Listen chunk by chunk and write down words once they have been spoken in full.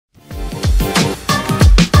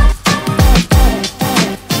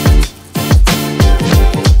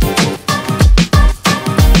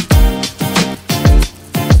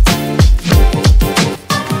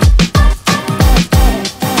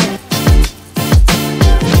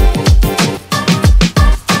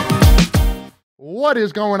What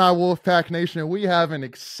is going on, Wolfpack Nation? We have an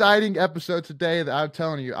exciting episode today that I'm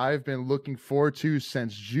telling you, I've been looking forward to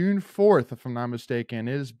since June 4th, if I'm not mistaken.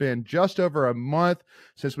 It has been just over a month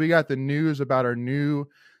since we got the news about our new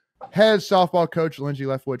head softball coach, Lindsay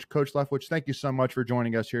Leftwich. Coach Leftwich, thank you so much for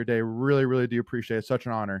joining us here today. Really, really do appreciate it. Such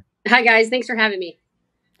an honor. Hi, guys. Thanks for having me.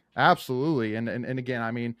 Absolutely. And again,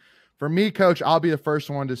 I mean, for me, Coach, I'll be the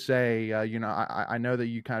first one to say, I know that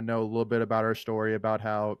you kind of know a little bit about our story, about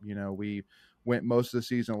how, we went most of the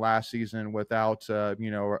season last season without,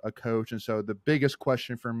 a coach. And so the biggest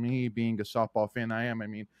question for me, being a softball fan I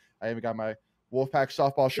even got my Wolfpack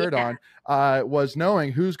softball shirt on, was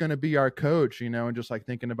knowing who's going to be our coach, and just like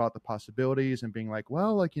thinking about the possibilities and being like,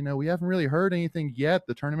 well, we haven't really heard anything yet.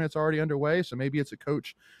 The tournament's already underway. So maybe it's a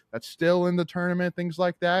coach that's still in the tournament, things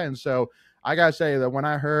like that. And so I got to say that when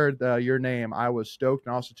I heard your name, I was stoked.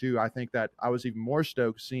 And also, too, I think that I was even more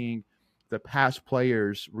stoked seeing the past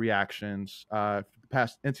players' reactions,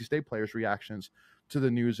 past NC State players' reactions to the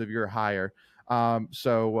news of your hire.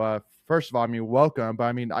 So first of all, welcome.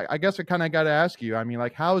 But I guess I kind of got to ask you,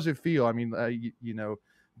 how does it feel?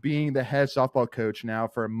 Being the head softball coach now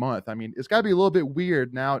for a month, it's got to be a little bit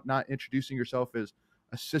weird now, not introducing yourself as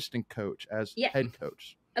assistant coach, as head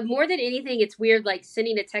coach. More than anything, it's weird, like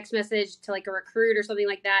sending a text message to like a recruit or something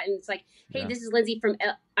like that. And it's like, hey, this is Lindsay from,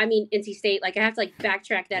 NC State. Like I have to like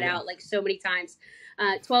backtrack that out like so many times.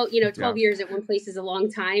 12 years at one place is a long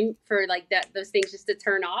time for like those things just to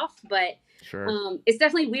turn off. But it's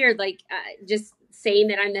definitely weird. Like just saying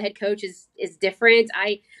that I'm the head coach is different.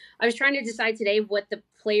 I was trying to decide today what the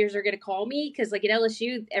players are going to call me. Cause like at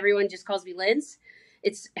LSU, everyone just calls me Linz.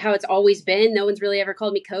 It's how it's always been. No one's really ever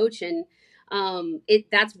called me coach. And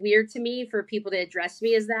that's weird to me for people to address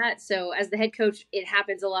me as that. So as the head coach, it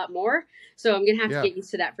happens a lot more. So I'm going to have to get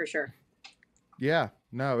used to that for sure. Yeah,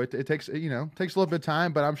 no, it takes, takes a little bit of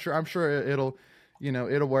time, but I'm sure it'll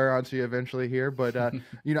wear onto you eventually here. But,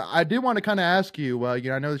 I did want to kind of ask you, I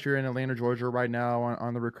know that you're in Atlanta, Georgia right now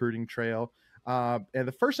on the recruiting trail. And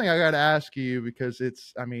the first thing I got to ask you, because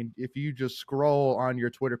if you just scroll on your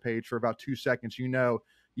Twitter page for about 2 seconds,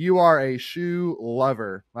 you are a shoe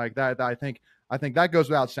lover like that. I think that goes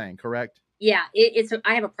without saying, correct? Yeah,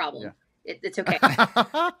 I have a problem. Yeah. It's okay.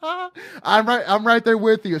 I'm right there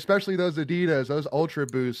with you, especially those Adidas. Those Ultra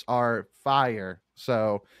Boosts are fire.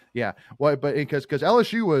 So yeah, because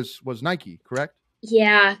LSU was Nike, correct?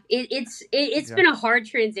 Yeah, it's been a hard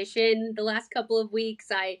transition the last couple of weeks.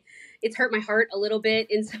 It's hurt my heart a little bit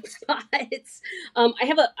in some spots. I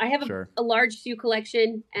have a large shoe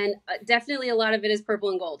collection, and definitely a lot of it is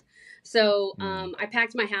purple and gold. So I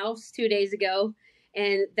packed my house 2 days ago,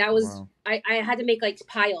 and that was I had to make like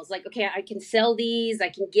piles. Like, okay, I can sell these, I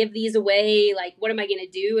can give these away. Like, what am I going to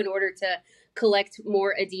do in order to collect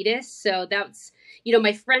more Adidas? So that's,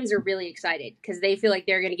 my friends are really excited because they feel like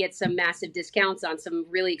they're going to get some massive discounts on some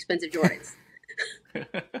really expensive Jordans.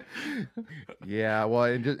 Yeah, well,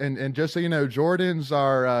 and just so you know, Jordans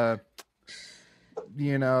are, a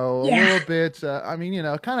little bit,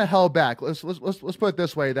 kind of held back. Let's put it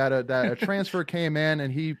this way: that a transfer came in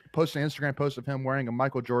and he posted an Instagram post of him wearing a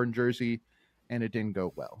Michael Jordan jersey, and it didn't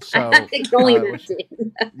go well. So I can only imagine.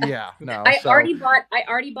 I already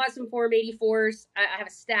bought some Form 84s. I have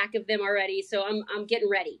a stack of them already, so I'm getting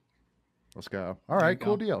ready. Let's go. All right,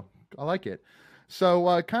 cool deal. I like it.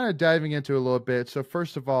 So kind of diving into a little bit. So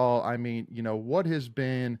first of all, what has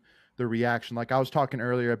been the reaction? Like I was talking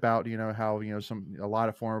earlier about, how, a lot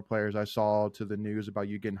of former players I saw to the news about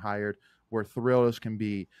you getting hired were thrilled as can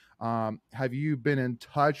be. Have you been in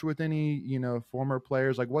touch with any, former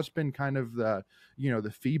players? Like what's been kind of the,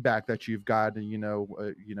 the feedback that you've gotten,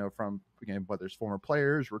 from, again, whether it's former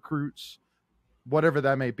players, recruits, whatever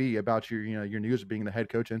that may be about your news of being the head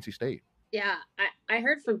coach at NC State? Yeah, I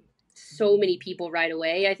heard from so many people right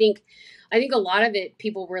away. I think a lot of it,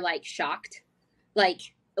 people were like shocked, like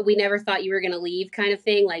we never thought you were going to leave kind of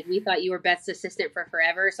thing. Like we thought you were Beth's assistant for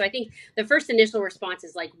forever. So I think the first initial response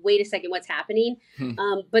is like, wait a second, what's happening?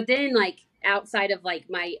 But then like outside of like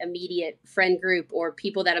my immediate friend group or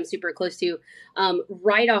people that I'm super close to,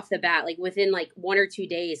 right off the bat, like within like 1 or 2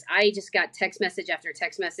 days, I just got text message after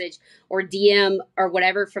text message or DM or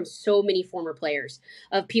whatever from so many former players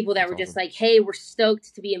of people that were just like, hey, we're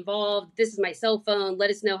stoked to be involved. This is my cell phone. Let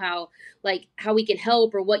us know how we can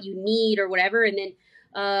help or what you need or whatever. And then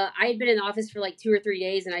I had been in the office for like 2 or 3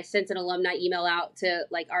 days, and I sent an alumni email out to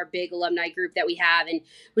like our big alumni group that we have, and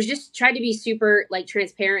was just trying to be super like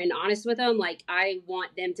transparent and honest with them. Like I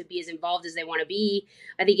want them to be as involved as they want to be.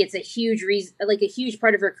 I think it's a huge reason, like a huge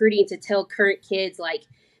part of recruiting, to tell current kids like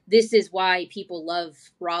this is why people love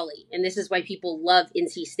Raleigh and this is why people love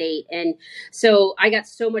NC State. And so I got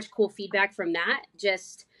so much cool feedback from that.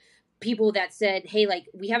 Just people that said, hey, like,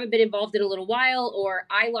 we haven't been involved in a little while, or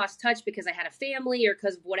I lost touch because I had a family or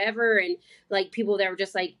because of whatever. And like people that were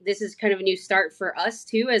just like, this is kind of a new start for us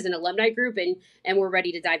too as an alumni group, and we're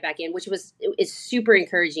ready to dive back in, which is super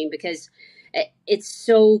encouraging, because it's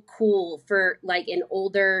so cool for like an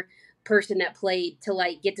older person that played to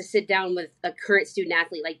like get to sit down with a current student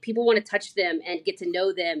athlete. Like, people want to touch them and get to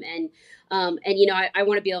know them, and I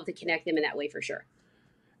want to be able to connect them in that way for sure.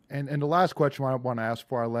 And the last question I want to ask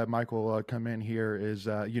before I let Michael come in here is,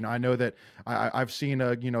 I know that I've seen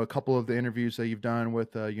a couple of the interviews that you've done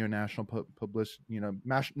with national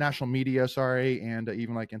national media, and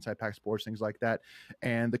even like Inside Pack Sports, things like that.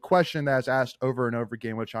 And the question that's asked over and over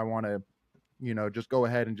again, which I want to just go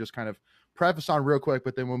ahead and just kind of preface on real quick,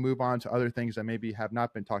 but then we'll move on to other things that maybe have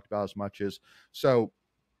not been talked about as much, is so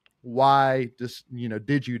why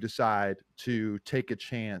did you decide to take a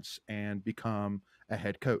chance and become a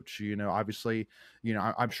head coach? Obviously,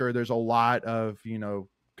 I'm sure there's a lot of,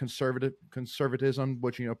 conservatism,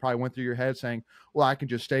 which, probably went through your head saying, well, I can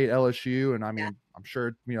just stay at LSU. And I mean, I'm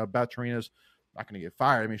sure, Beth Torina's not going to get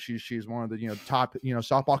fired. I mean, she's one of the, top,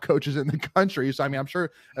 softball coaches in the country. So, I mean, I'm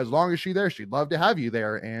sure as long as she's there, she'd love to have you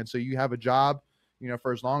there. And so you have a job,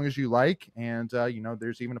 for as long as you like. And,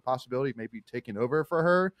 there's even a possibility of maybe taking over for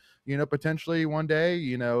her, potentially one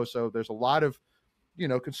day, so there's a lot of,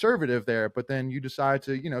 conservative there, but then you decide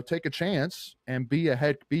to, take a chance and be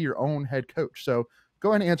your own head coach. So go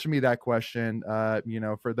ahead and answer me that question,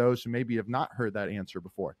 for those who maybe have not heard that answer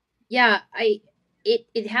before. Yeah,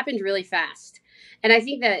 it happened really fast. And I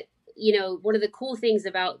think that, one of the cool things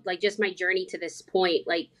about like just my journey to this point,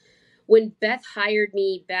 like when Beth hired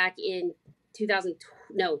me back in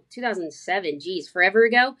 2007, geez, forever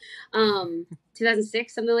ago,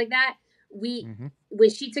 2006, something like that. When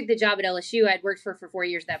she took the job at LSU, I'd worked for her for 4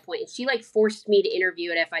 years at that point. And she like forced me to interview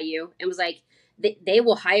at FIU and was like, they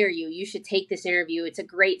will hire you. You should take this interview. It's a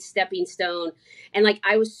great stepping stone. And like,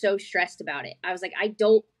 I was so stressed about it. I was like,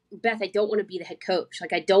 Beth, I don't want to be the head coach.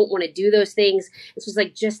 Like, I don't want to do those things. And she's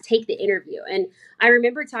like, just take the interview. And I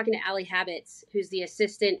remember talking to Allie Habits, who's the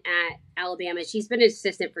assistant at Alabama. She's been an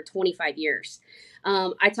assistant for 25 years.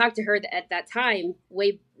 I talked to her at that time,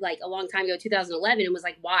 way like a long time ago, 2011, and was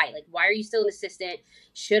like, why? Like, why are you still an assistant?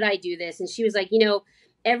 Should I do this? And she was like,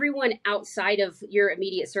 everyone outside of your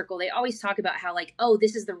immediate circle, they always talk about how like, oh,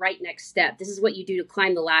 this is the right next step. This is what you do to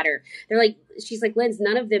climb the ladder. They're like, she's like, Linz,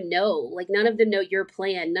 none of them know. Like, none of them know your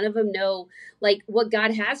plan. None of them know like what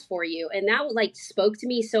God has for you. And that like spoke to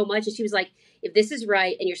me so much. And she was like, if this is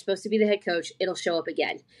right and you're supposed to be the head coach, it'll show up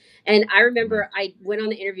again. And I remember I went on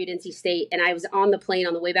the interview at NC State, and I was on the plane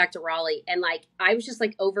on the way back to Raleigh. And like, I was just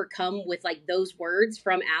like overcome with like those words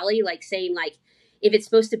from Allie, like saying like, if it's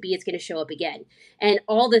supposed to be, it's going to show up again. And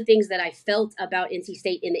all the things that I felt about NC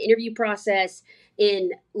State in the interview process,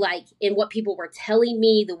 in what people were telling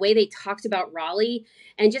me, the way they talked about Raleigh,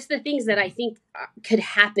 and just the things that I think could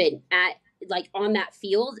happen at like on that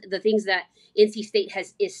field, the things that NC State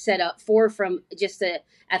is set up for from just a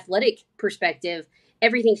athletic perspective,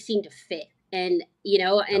 everything seemed to fit. And,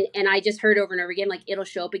 and I just heard over and over again, like, it'll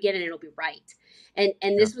show up again and it'll be right.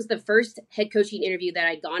 And this was the first head coaching interview that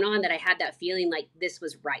I'd gone on that I had that feeling like this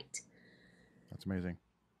was right. That's amazing.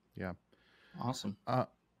 Yeah. Awesome. Go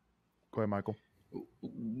ahead, Michael.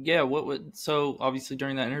 Yeah. So obviously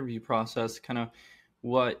during that interview process, kind of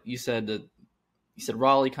what you said, that you said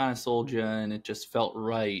Raleigh kind of sold you and it just felt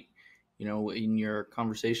right, in your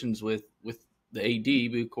conversations with the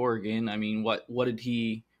AD, Boo Corrigan. I mean, what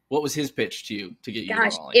was his pitch to you to get you to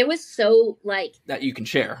Raleigh? It was so like that you can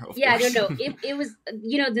share. Of course. I don't know. It was,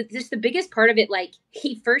 just the biggest part of it. Like,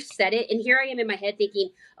 he first said it, and here I am in my head thinking,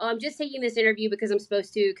 oh, I'm just taking this interview because I'm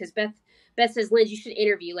supposed to, because Beth says, Linz, you should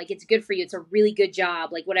interview. Like, it's good for you. It's a really good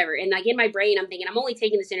job. Like, whatever. And like in my brain, I'm thinking, I'm only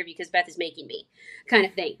taking this interview because Beth is making me, kind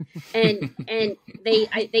of thing. And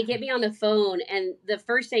they get me on the phone, and the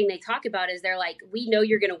first thing they talk about is they're like, we know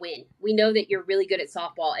you're going to win. We know that you're really good at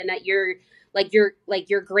softball and that you're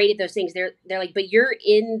great at those things. They're like, but you're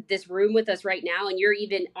in this room with us right now, and you're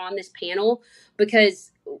even on this panel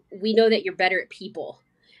because we know that you're better at people.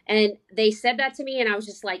 And they said that to me, and I was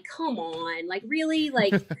just like, come on, like, really?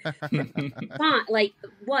 Like, fine, like,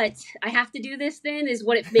 what? I have to do this then is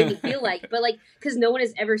what it made me feel like. But like, because no one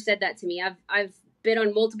has ever said that to me. I've been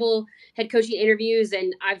on multiple head coaching interviews,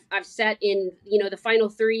 and I've sat in, the final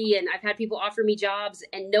three, and I've had people offer me jobs,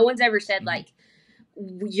 and no one's ever said like,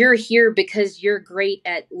 you're here because you're great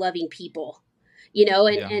at loving people,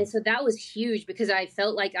 and so that was huge because I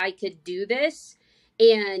felt like I could do this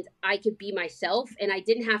and I could be myself, and I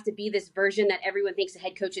didn't have to be this version that everyone thinks a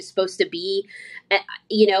head coach is supposed to be, and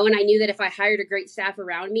I knew that if I hired a great staff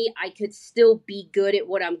around me, I could still be good at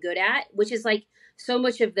what I'm good at, which is like so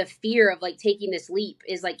much of the fear of like taking this leap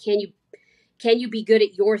is like, can you be good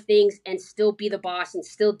at your things and still be the boss and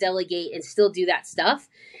still delegate and still do that stuff?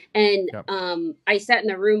 And Yep. I sat in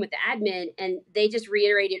the room with the admin, and they just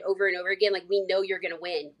reiterated over and over again, like, we know you're going to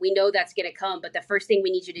win. We know that's going to come. But the first thing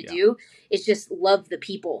we need you to do is just love the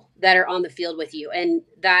people that are on the field with you. And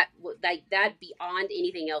that beyond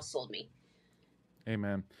anything else sold me.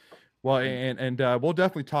 Amen. Well, and we'll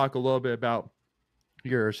definitely talk a little bit about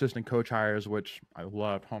your assistant coach hires, which I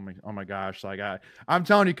love. Oh my gosh. Like I'm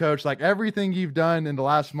telling you, coach, like everything you've done in the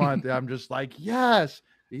last month, I'm just like, yes.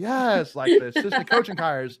 Like the assistant coaching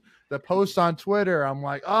hires, the posts on Twitter, I'm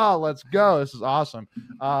like, oh, let's go. This is awesome.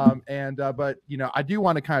 But I do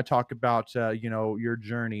want to kind of talk about, your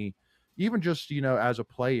journey, even just, as a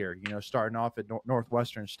player, starting off at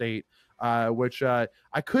Northwestern State, which I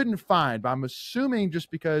couldn't find, but I'm assuming just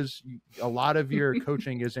because a lot of your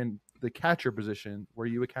coaching is in the catcher position. Were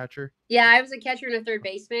you a catcher? Yeah, I was a catcher and a third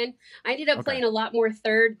baseman. I ended up playing a lot more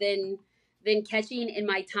third than catching in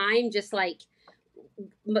my time. Just like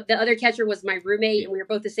the other catcher was my roommate, and we were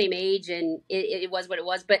both the same age, and it was what it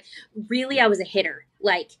was. But really, I was a hitter.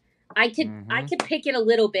 Like I could pick it a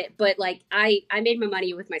little bit, but like I made my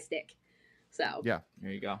money with my stick. So yeah,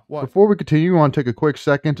 there you go. Well, before we continue, I want to take a quick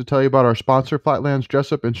second to tell you about our sponsor, Flatlands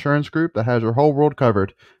Jessup Insurance Group, that has your whole world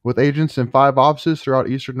covered, with agents in 5 offices throughout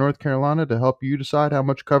Eastern North Carolina to help you decide how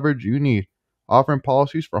much coverage you need. Offering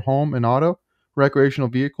policies for home and auto, recreational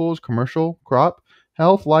vehicles, commercial, crop,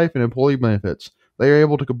 health, life, and employee benefits. They are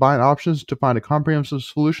able to combine options to find a comprehensive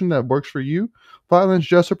solution that works for you. Flatlands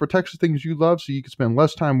Jessup protects the things you love so you can spend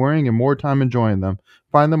less time worrying and more time enjoying them.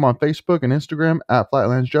 Find them on Facebook and Instagram at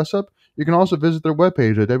Flatlands Jessup. You can also visit their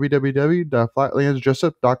webpage at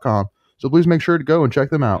www.flatlandsjessup.com. So please make sure to go and check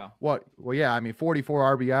them out. Well, yeah, I mean,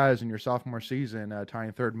 44 RBIs in your sophomore season,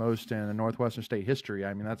 tying third most in Northwestern State history.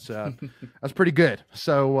 I mean, that's pretty good.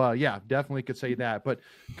 So, yeah, definitely could say that. But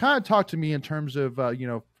kind of talk to me in terms of,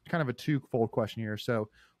 kind of a twofold question here. So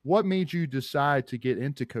what made you decide to get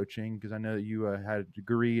into coaching? Because I know that you had a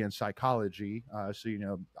degree in psychology.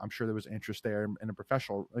 So, I'm sure there was interest there in a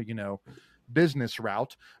professional, business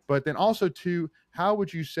route. But then also, too, how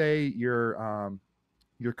would you say your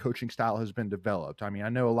coaching style has been developed? I mean, I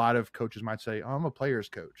know a lot of coaches might say, oh, I'm a player's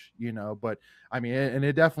coach, but I mean, and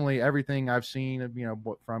it definitely, everything I've seen,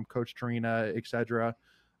 from Coach Tarina, et cetera,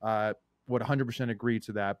 would 100% agree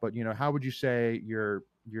to that. But, how would you say your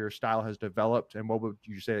style has developed, and what would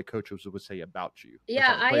you say that coaches would say about you?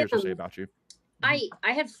 Yeah, players would say about you. I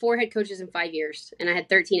had 4 head coaches in 5 years, and I had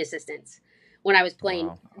 13 assistants when I was playing.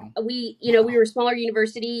 Wow. We were a smaller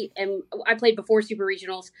university, and I played before super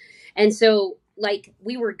regionals. And so like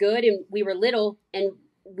we were good and we were little, and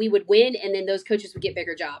we would win, and then those coaches would get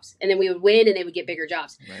bigger jobs, and then we would win and they would get bigger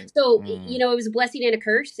jobs. Right. So, it was a blessing and a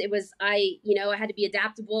curse. It was, I had to be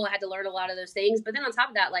adaptable. I had to learn a lot of those things. But then on top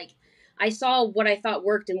of that, like I saw what I thought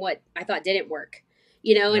worked and what I thought didn't work,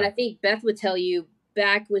 and I think Beth would tell you,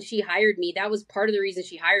 back when she hired me, that was part of the reason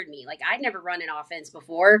she hired me. Like I'd never run an offense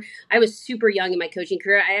before. I was super young in my coaching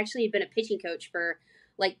career. I actually had been a pitching coach for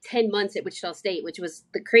like 10 months at Wichita State, which was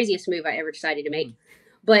the craziest move I ever decided to make.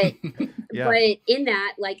 But, but in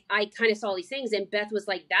that, like, I kind of saw these things, and Beth was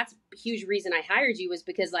like, that's a huge reason I hired you, was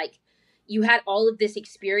because like you had all of this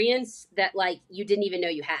experience that like you didn't even know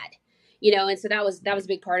you had, and so that was a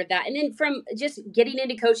big part of that. And then from just getting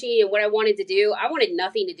into coaching and what I wanted to do, I wanted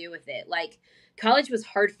nothing to do with it. Like college was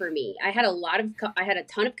hard for me. I had a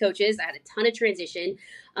ton of coaches. I had a ton of transition.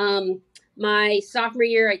 My sophomore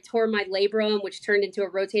year, I tore my labrum, which turned into a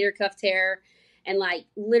rotator cuff tear. And like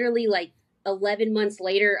literally like 11 months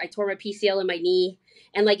later, I tore my PCL in my knee.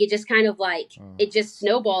 And like, it just kind of like, it just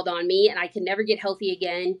snowballed on me, and I could never get healthy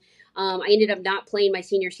again. I ended up not playing my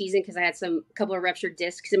senior season because I had a couple of ruptured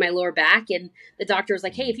discs in my lower back, and the doctor was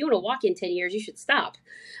like, hey, if you want to walk in 10 years, you should stop.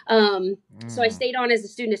 So I stayed on as a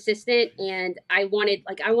student assistant, and I wanted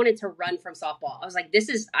to run from softball. I was like,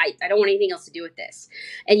 I don't want anything else to do with this.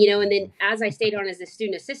 And, and then as I stayed on as a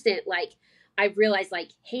student assistant, like I realized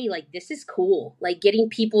like, hey, like this is cool. Like getting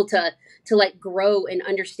people to like grow and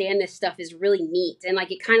understand this stuff is really neat. And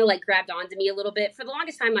like, it kind of like grabbed onto me a little bit. For the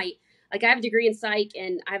longest time, I have a degree in psych,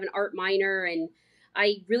 and I have an art minor, and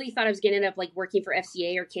I really thought I was going to end up like working for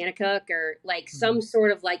FCA or Kanakuk or like some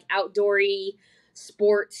sort of like outdoory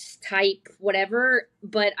sports type, whatever.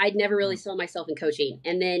 But I'd never really saw myself in coaching.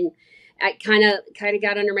 And then I kind of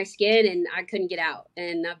got under my skin, and I couldn't get out,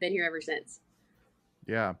 and I've been here ever since.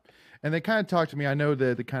 Yeah. And they kind of talked to me. I know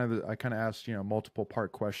that I kind of asked, multiple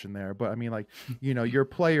part question there, but I mean, like, your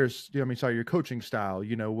players, your coaching style,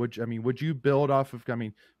 would you build off of,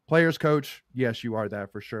 players coach? Yes, you are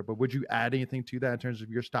that for sure. But would you add anything to that in terms of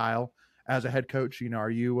your style as a head coach? Are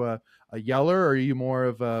you a yeller, or are you more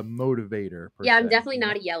of a motivator per Yeah, I'm se? definitely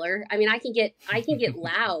not a yeller. I mean, I can get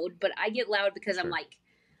loud, but I get loud because I'm Sure. like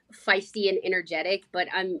feisty and energetic, but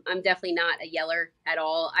I'm definitely not a yeller at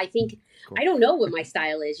all. I think Cool. I don't know what my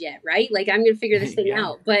style is yet, right? Like I'm going to figure this thing Yeah.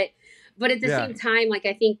 out. But at the Yeah. same time, like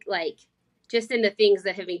I think like just in the things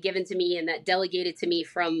that have been given to me and that delegated to me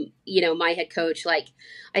from, my head coach, like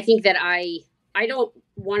I think that I don't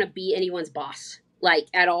want to be anyone's boss like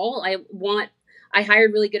at all. I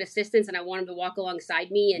hired really good assistants and I want them to walk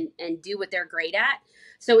alongside me and do what they're great at.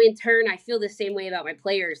 So in turn, I feel the same way about my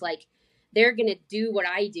players. Like they're going to do what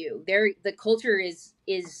I do. The culture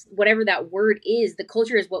is whatever that word is. The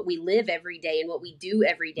culture is what we live every day and what we do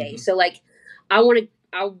every day. Mm-hmm. So like, I want to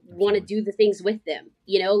Absolutely. do the things with them,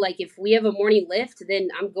 like if we have a morning lift, then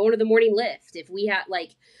I'm going to the morning lift. If we have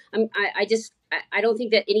like, I don't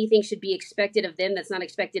think that anything should be expected of them that's not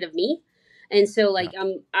expected of me. And so like,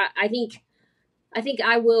 I think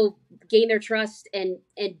I will gain their trust and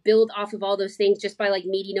build off of all those things just by like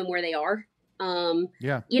meeting them where they are.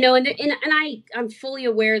 Yeah. I'm fully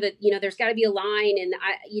aware that, there's got to be a line and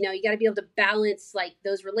you got to be able to balance like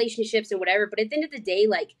those relationships and whatever. But at the end of the day,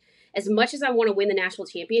 like as much as I want to win the national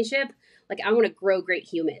championship, like I want to grow great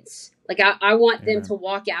humans. Like I want them to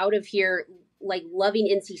walk out of here like loving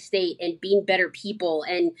NC State and being better people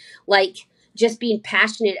and like just being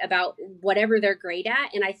passionate about whatever they're great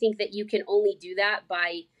at. And I think that you can only do that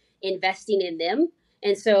by investing in them.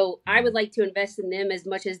 And so I would like to invest in them as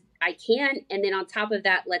much as I can. And then on top of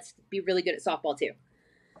that, let's be really good at softball too.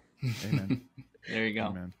 Amen. There you go.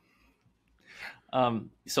 Amen.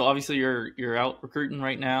 So obviously you're out recruiting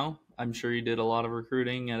right now. I'm sure you did a lot of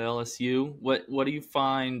recruiting at LSU. What do you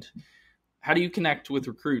find? How do you connect with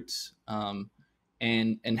recruits? And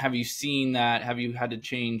have you seen that? Have you had to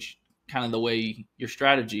change kind of the way your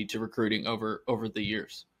strategy to recruiting over the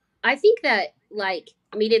years? I think that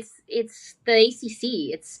it's the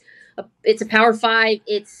ACC. It's a Power 5.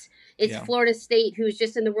 It's Florida State, who's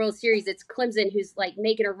just in the World Series. It's Clemson, who's like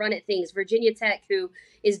making a run at things. Virginia Tech, who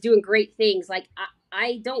is doing great things. Like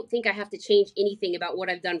I don't think I have to change anything about what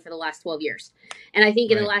I've done for the last 12 years. And I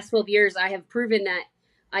think in the last 12 years, I have proven that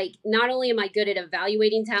like not only am I good at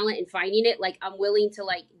evaluating talent and finding it, like I'm willing to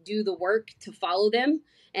like do the work to follow them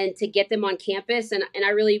and to get them on campus. And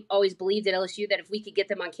I really always believed at LSU that if we could get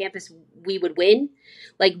them on campus, we would win.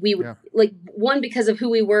 Like we would, like one, because of who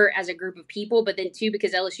we were as a group of people, but then two,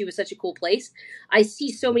 because LSU was such a cool place. I see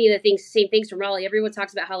so many of the same things from Raleigh. Everyone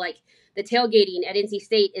talks about how like the tailgating at NC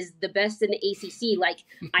State is the best in the ACC. Like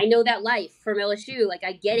I know that life from LSU. Like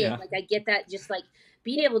I get it. Like I get that, just like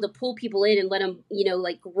being able to pull people in and let them,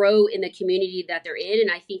 like grow in the community that they're in. And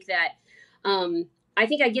I think that, I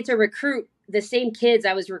think I get to recruit the same kids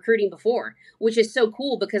I was recruiting before, which is so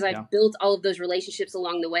cool because I've built all of those relationships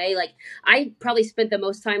along the way. Like I probably spent the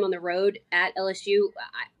most time on the road at LSU.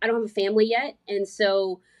 I don't have a family yet. And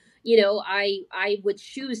so, I would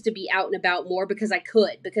choose to be out and about more because I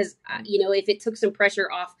could, because, if it took some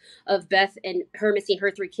pressure off of Beth and her missing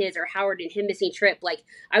her 3 kids or Howard and him missing Trip, like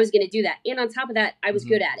I was going to do that. And on top of that, I was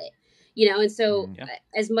good at it. And so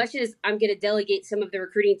as much as I'm going to delegate some of the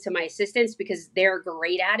recruiting to my assistants because they're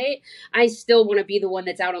great at it, I still want to be the one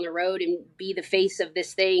that's out on the road and be the face of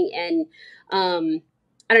this thing. And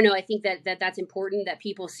I don't know. I think that's important that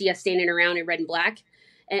people see us standing around in red and black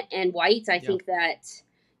and white. I think that,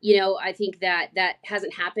 I think that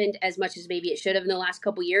hasn't happened as much as maybe it should have in the last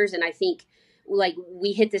couple of years. And I think like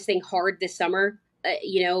we hit this thing hard this summer.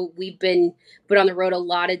 We've been put on the road a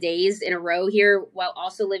lot of days in a row here while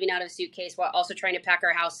also living out of a suitcase, while also trying to pack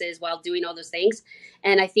our houses, while doing all those things.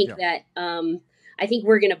 And I think that, I think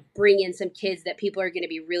we're going to bring in some kids that people are going to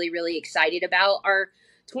be really, really excited about. Our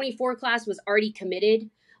 24 class was already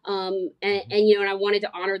committed. And I wanted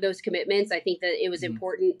to honor those commitments. I think that it was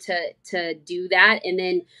important to do that. And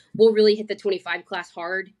then we'll really hit the 25 class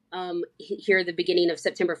hard, here at the beginning of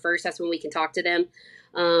September 1st. That's when we can talk to them.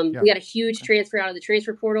 We got a huge transfer out of the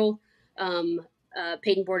transfer portal.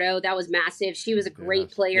 Peyton Bordeaux, that was massive. She was a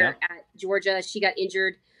great player at Georgia. She got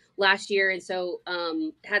injured last year. And so,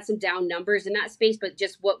 had some down numbers in that space, but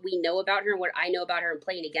just what we know about her and what I know about her and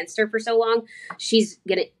playing against her for so long, she's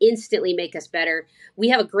going to instantly make us better. We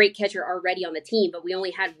have a great catcher already on the team, but we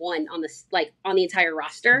only had one on the entire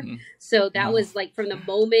roster. So that was like from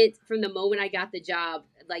the moment I got the job,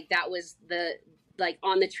 like that was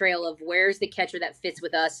on the trail of where's the catcher that fits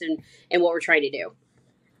with us and what we're trying to do.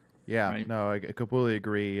 Yeah, Right. no, I completely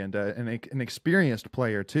agree, and an experienced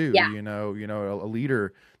player too. Yeah. A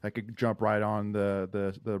leader that could jump right on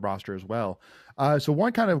the roster as well. So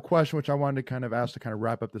one kind of question which I wanted to kind of ask to kind of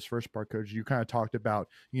wrap up this first part, Coach, you kind of talked about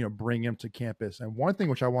bring him to campus, and one thing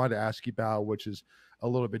which I wanted to ask you about, which is a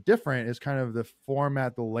little bit different, is kind of the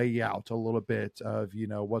format, the layout, a little bit of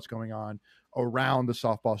what's going on around the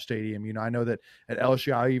softball stadium. I know that at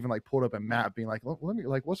LSU, I even like pulled up a map being like, let me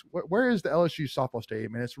like, where is the LSU softball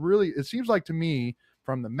stadium? And it seems like to me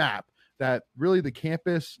from the map that really the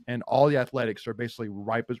campus and all the athletics are basically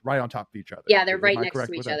right on top of each other. Yeah, they're right Am I next correct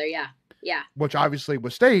to with each that? other. Yeah. Yeah. Which obviously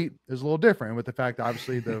with state is a little different, with the fact that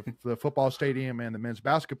obviously the football stadium and the men's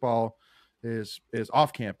basketball is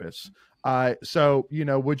off campus. So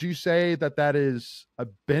would you say that is a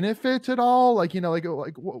benefit at all? Like what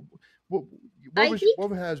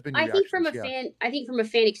has been your reactions? I think from a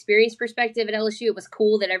fan experience perspective at LSU, it was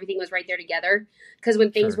cool that everything was right there together, because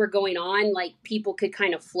when things were going on, like people could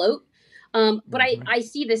kind of float. But I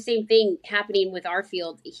see the same thing happening with our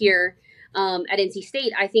field here at NC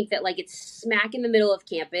State. I think that like it's smack in the middle of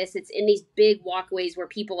campus. It's in these big walkways where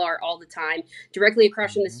people are all the time, directly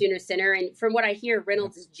across from the student center. And from what I hear,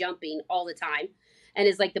 Reynolds is jumping all the time and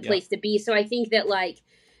is like the place to be. So I think that like,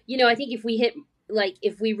 I think if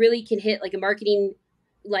we really can hit like a marketing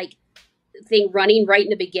like thing running right in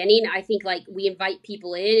the beginning, I think like we invite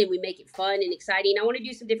people in and we make it fun and exciting. I want to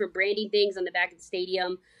do some different branding things on the back of the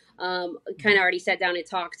stadium. Kind of already sat down and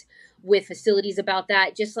talked with facilities about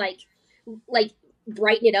that. Just like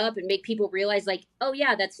brighten it up and make people realize like, oh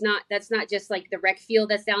yeah, that's not just like the rec field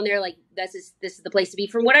that's down there. Like this is the place to be.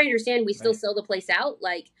 From what I understand, we still sell the place out.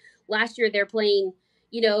 Like last year they're playing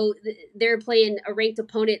a ranked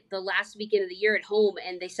opponent the last weekend of the year at home,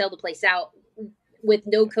 and they sell the place out with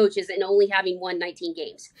no coaches and only having won 19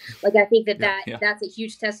 games. Like I think that's a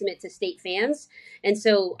huge testament to state fans. And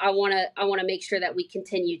so I want to make sure that we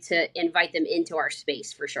continue to invite them into our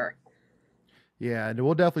space for sure. Yeah, and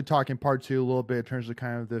we'll definitely talk in part 2 a little bit in terms of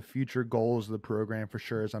kind of the future goals of the program for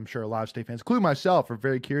sure, as I'm sure a lot of state fans, including myself, are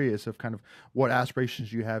very curious of kind of what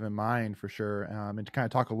aspirations you have in mind for sure, and to kind of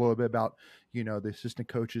talk a little bit about, the assistant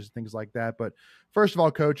coaches, things like that. But first of all,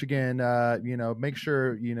 Coach, again, make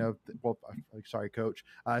sure, sorry, Coach,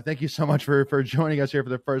 thank you so much for joining us here for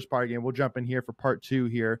the first part. Again, we'll jump in here for part 2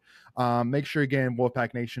 here. Make sure, again,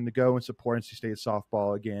 Wolfpack Nation, to go and support NC State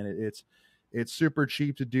softball. Again, it's super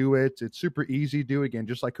cheap to do it. It's super easy to do. Again,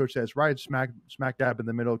 just like Coach says, right smack dab in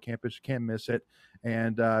the middle of campus. You can't miss it.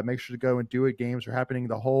 And make sure to go and do it. Games are happening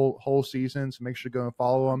the whole season, so make sure to go and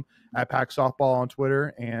follow them at Pack Softball on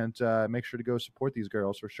Twitter, and make sure to go support these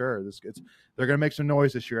girls for sure. They're going to make some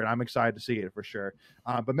noise this year, and I'm excited to see it for sure.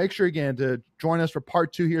 But make sure, again, to join us for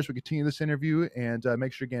part 2 here as we continue this interview, and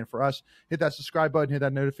make sure, again, for us, hit that subscribe button, hit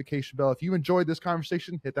that notification bell. If you enjoyed this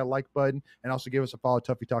conversation, hit that like button, and also give us a follow,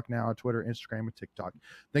 Tuffy Talk Now on Twitter, Instagram, and TikTok.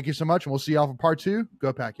 Thank you so much, and we'll see y'all for part 2.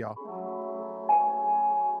 Go Pack, y'all.